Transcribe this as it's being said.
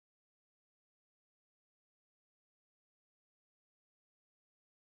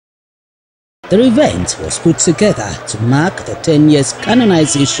The event was put together to mark the 10 years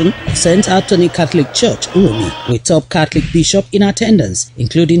canonization of St. Anthony Catholic Church, Uromi, with top Catholic bishop in attendance,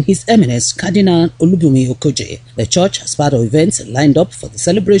 including His Eminence Cardinal Olubunmi Okoje. The church, as part of events lined up for the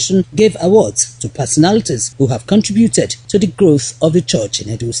celebration, gave awards to personalities who have contributed to the growth of the church in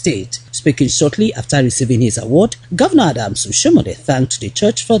Edo State. Speaking shortly after receiving his award, Governor Adams Oshiomhole thanked the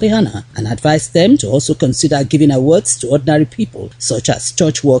church for the honor and advised them to also consider giving awards to ordinary people such as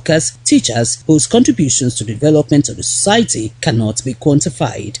church workers, teachers, whose contributions to the development of the society cannot be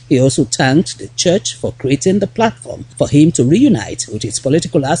quantified. He also thanked the church for creating the platform for him to reunite with his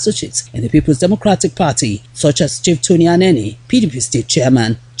political associates in the People's Democratic Party, such as Chief Tony Anenih, PDP State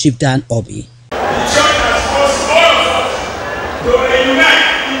Chairman, Chief Dan Obi. The church has forced all of us to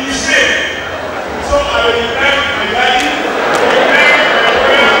reunite in His name. So I will unite my daddy, unite my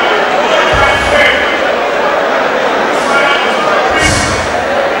brother, all my friends. The Father is my priest.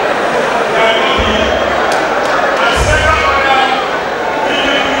 They are not here. And several other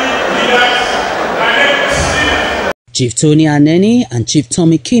leaders are able to. Chief Tony Anenih and Chief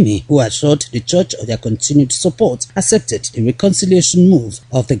Tommy Kimi, who assured the church of their continued support, accepted the reconciliation move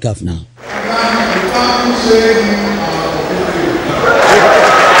of the governor.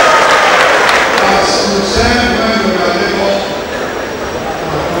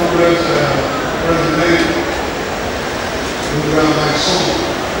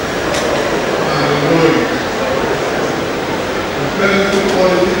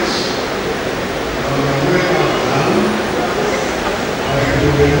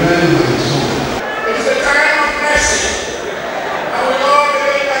 It is a time of mercy, and we all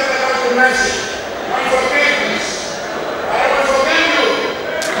believe that God will mercy and forgiveness. I will forgive you,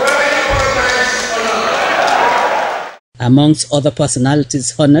 whether you apologize or not. Amongst other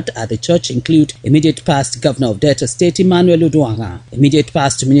personalities honored at the church include immediate past Governor of Delta State Emmanuel Uduaghan, immediate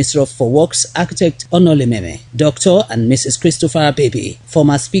past Minister for Works Architect Onolememe, Dr. and Mrs. Christopher Baby,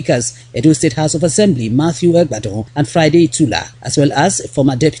 former speakers Edo State House of Assembly Matthew Egbadon and Friday Tula, as well as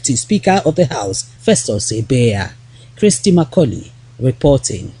former Deputy Speaker of the House Festus Ebeya. Christy Macaulay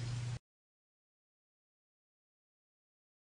reporting.